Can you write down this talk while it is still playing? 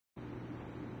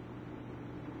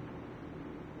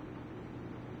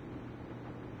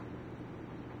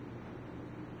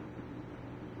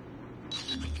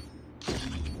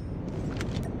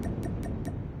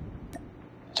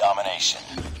Domination.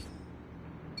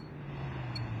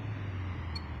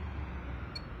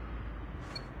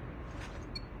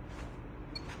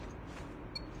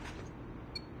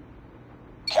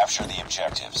 Capture the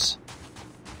objectives.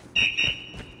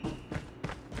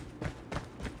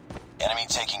 Enemy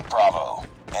taking Bravo.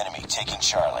 Enemy taking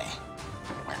Charlie.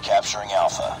 We're capturing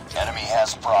Alpha. Enemy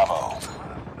has Bravo.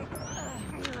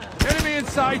 Enemy in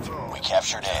sight! We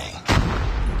captured A.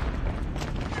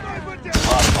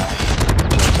 Lost the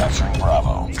lead. We're capturing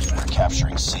Bravo. We're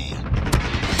capturing C.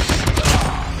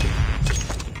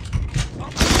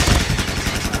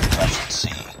 We're capturing C.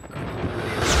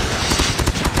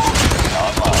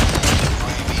 Online.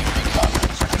 UAV recon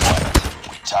ready for deployment.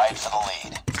 We tied for the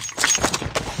lead.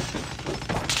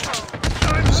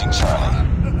 Losing Charlie.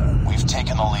 We've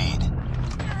taken the lead.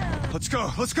 Let's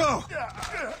go, let's go!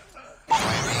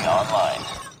 UAV online.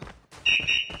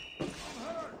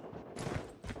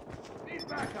 Need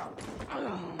backup!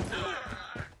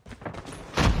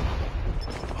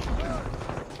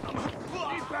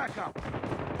 Need backup!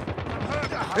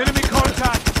 Enemy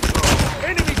contact!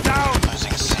 Enemy down!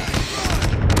 Losing C.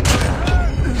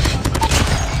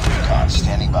 Recon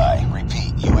standing by.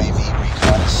 Repeat, UAV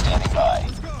recon is standing by.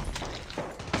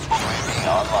 UAV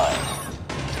online.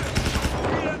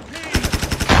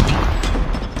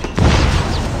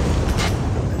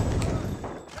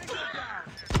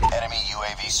 Enemy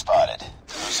UAV spotted.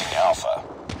 Losing Alpha.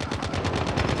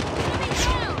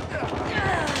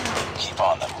 Keep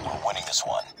on them. We're winning this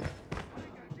one.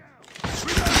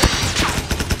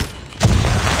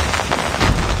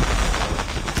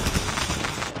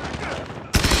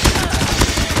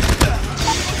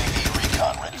 UAV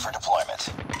recon ready for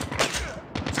deployment.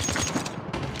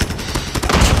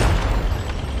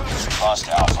 Lost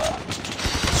Alpha.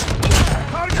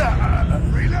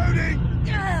 Reloading!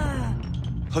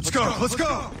 Let's go, let's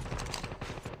go!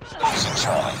 Losing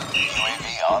Charlie.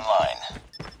 UAV online.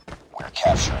 We're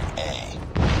capturing A.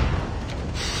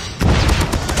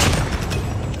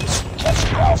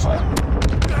 Captured Alpha.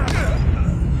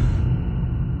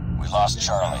 We lost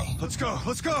Charlie. Let's go,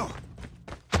 let's go!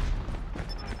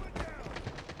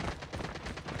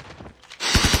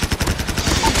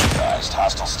 Advised,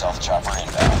 hostile stealth chopper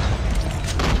inbound.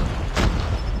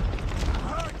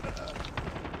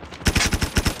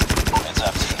 Heads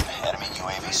up, team. Enemy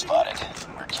UAV spotted.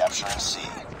 We're capturing C.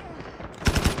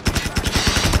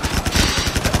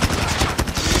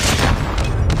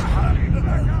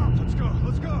 Let's go,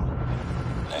 let's go!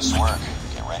 Nice work.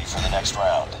 Get ready for the next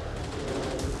round.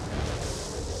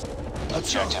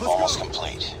 Objective almost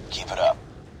complete. Keep it up.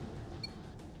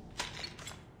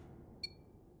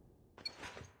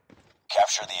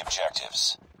 Capture the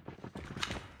objectives.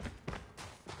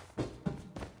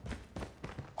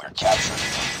 We're capturing B.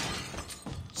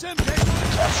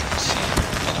 Capturing C.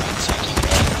 Enemy taking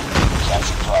A.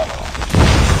 Captured Bravo.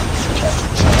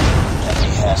 Captured Charlie.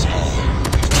 Enemy has A.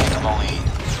 We've taken the lead.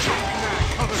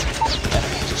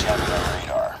 Enemy is jamming our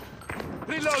radar.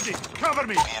 Reloading! Cover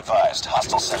me! Be advised,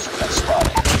 hostile sentry gun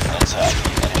spotted. Heads up.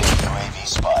 Enemy UAV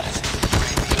spotted.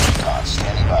 UAV recon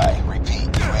standing by.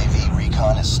 Repeat, UAV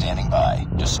recon is standing by.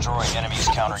 Destroy enemy's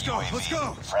counter UAV. Let's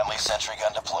go. Friendly sentry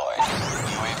gun deployed.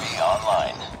 UAV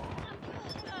online.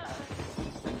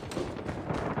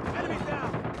 Enemy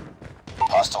down!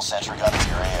 Hostile sentry gun in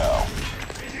your AO.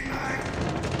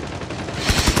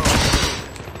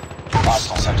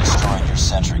 Hostiles have destroyed your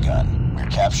sentry gun. We're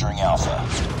capturing Alpha.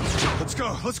 Let's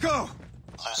go, let's go!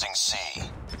 Losing C.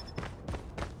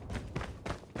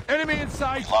 Enemy in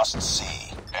sight! We lost C.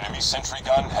 Enemy sentry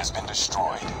gun has been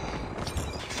destroyed.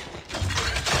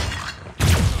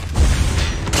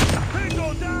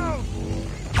 Tango down!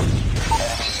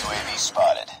 Enemy UAV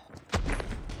spotted.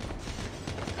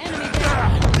 Enemy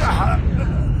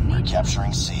down. We're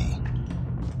capturing C.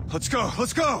 Let's go,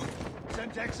 let's go!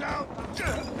 Semtex out!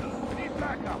 Need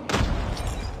backup!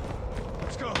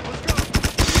 Let's go, let's go!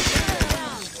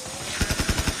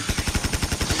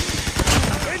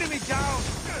 Enemy down!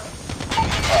 Be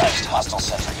advised, hostile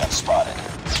sentry gun spotted.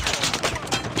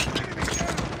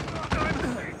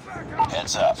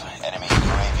 Heads up, enemy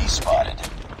UAV spotted.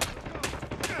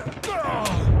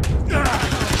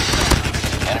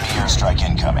 Enemy airstrike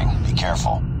incoming. Be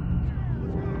careful.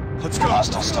 Let's go!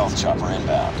 Hostile stealth chopper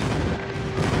inbound.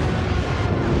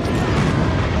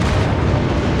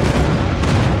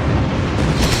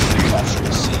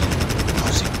 Capturing C.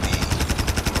 Losing B.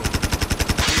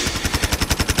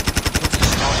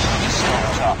 Destroying enemy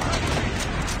stealth chopper.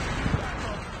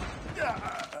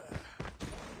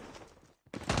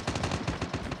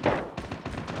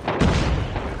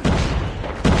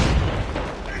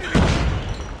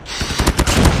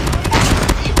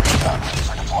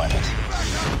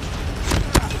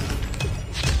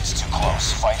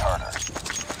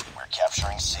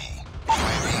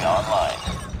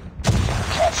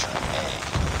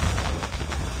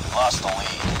 Lost the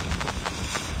lead.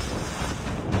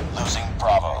 Losing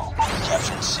Bravo.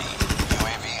 Captured C.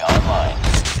 UAV online.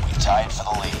 We tied for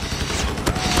the lead.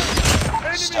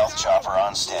 Stealth chopper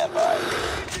on standby.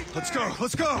 Let's go,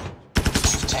 let's go!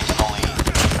 We've taken the lead.